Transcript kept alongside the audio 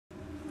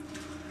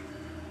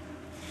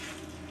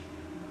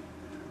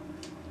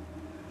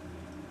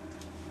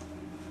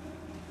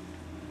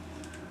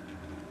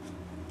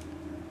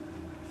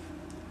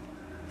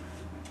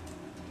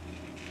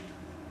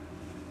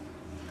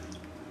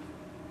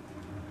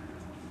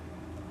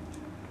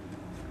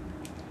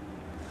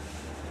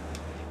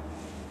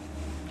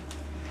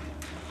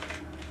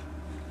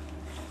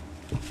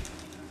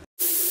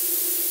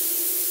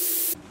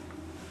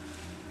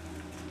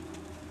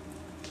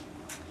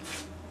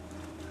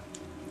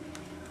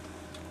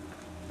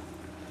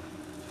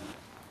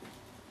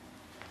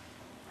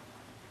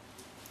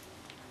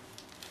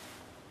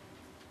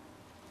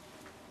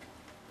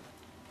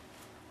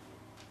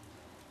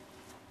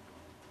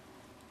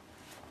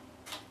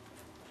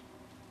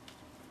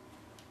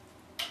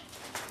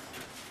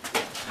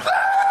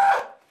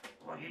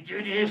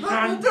doing here,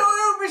 son? Don't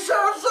help me,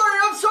 sir.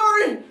 I'm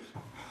sorry.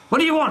 What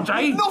do you want,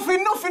 eh?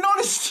 Nothing,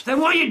 honest. Then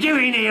what are you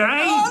doing here, eh?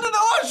 I don't know,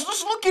 I was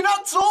just looking,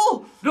 that's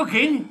all.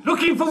 Looking?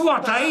 Looking for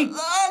what, eh?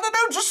 I don't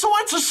know, just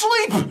somewhere to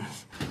sleep.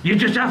 You're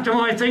just after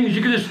my things.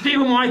 You're going to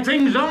steal my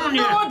things, aren't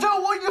you? No, I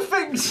don't want your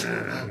things.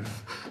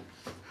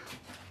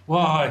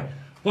 Why?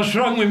 What's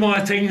wrong with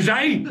my things,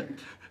 eh?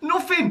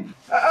 Nothing.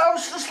 I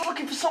was just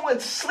looking for somewhere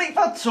to sleep,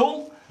 that's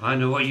all. I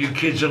know what you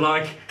kids are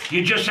like.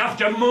 You're just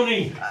after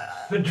money.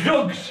 For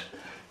drugs.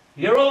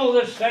 You're all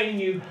the same,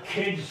 you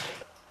kids.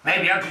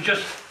 Maybe I could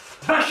just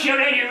bash your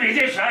head in with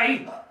this,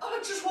 eh? I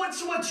just want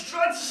somewhere to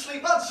try to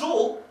sleep, that's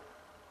all.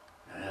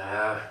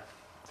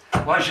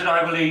 Why should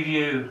I believe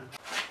you?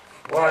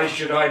 Why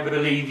should I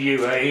believe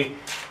you, eh?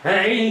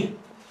 Hey?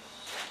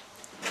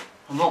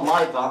 I'm not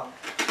like that.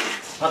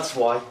 That's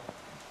why.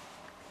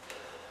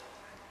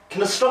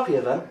 Can I stop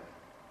here then?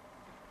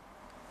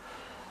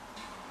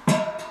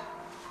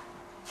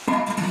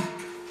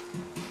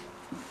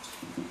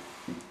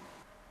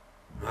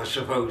 I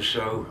suppose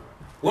so.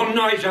 One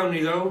night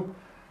only, though.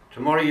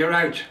 Tomorrow you're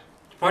out.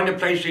 Find a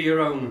place of your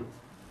own.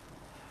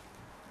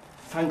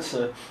 Thanks,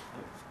 sir.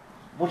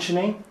 What's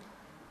your name?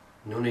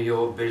 None of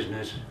your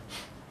business.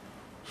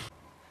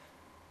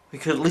 We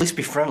could at least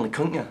be friendly,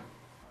 couldn't you?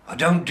 I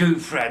don't do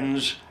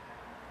friends.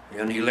 I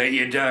only let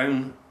you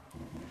down.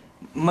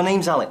 My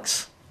name's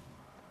Alex.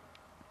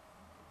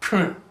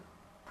 Huh.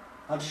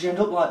 How did you end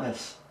up like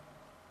this?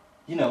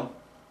 You know,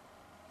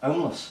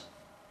 homeless.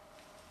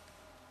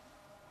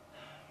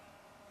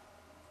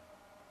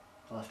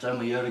 I left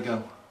home a year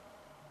ago.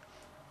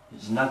 It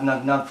was nag,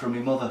 nag, nag from my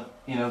mother.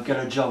 You know,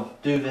 get a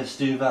job, do this,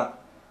 do that.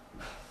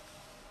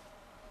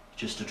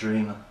 Just a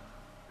dreamer.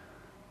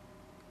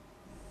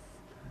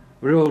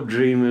 We're all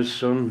dreamers,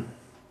 son.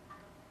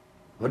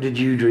 What did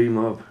you dream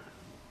of?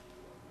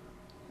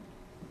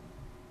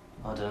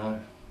 I don't know.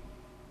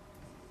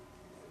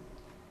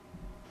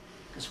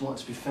 Just wanted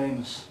to be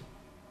famous.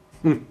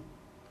 You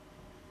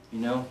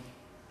know,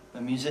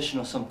 a musician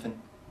or something.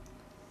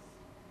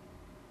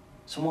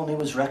 Someone who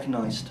was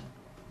recognised.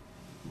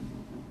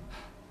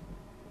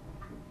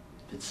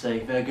 They'd say,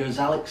 there goes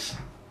Alex,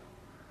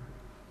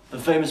 the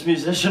famous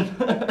musician.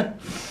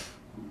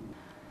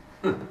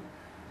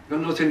 Got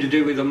nothing to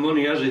do with the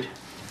money, has it?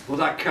 All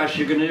that cash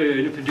you're going to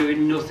earn for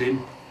doing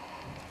nothing.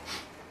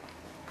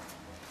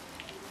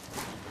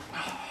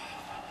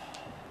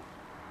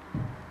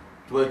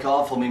 You work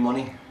hard for me,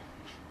 money.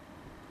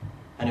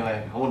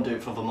 Anyway, I wouldn't do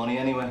it for the money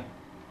anyway.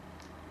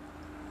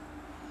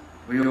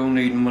 We all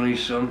need money,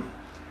 son.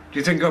 Do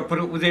you think I'd put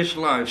up with this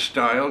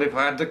lifestyle if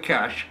I had the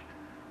cash?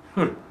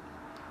 What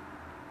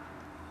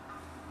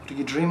do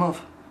you dream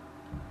of?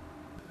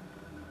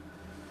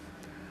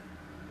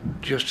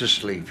 Just to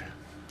sleep.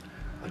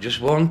 I just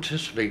want to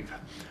sleep.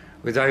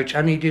 Without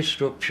any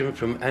disruption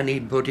from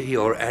anybody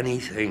or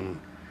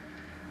anything.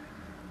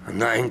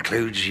 And that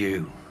includes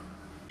you.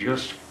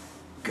 Just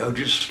go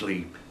to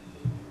sleep.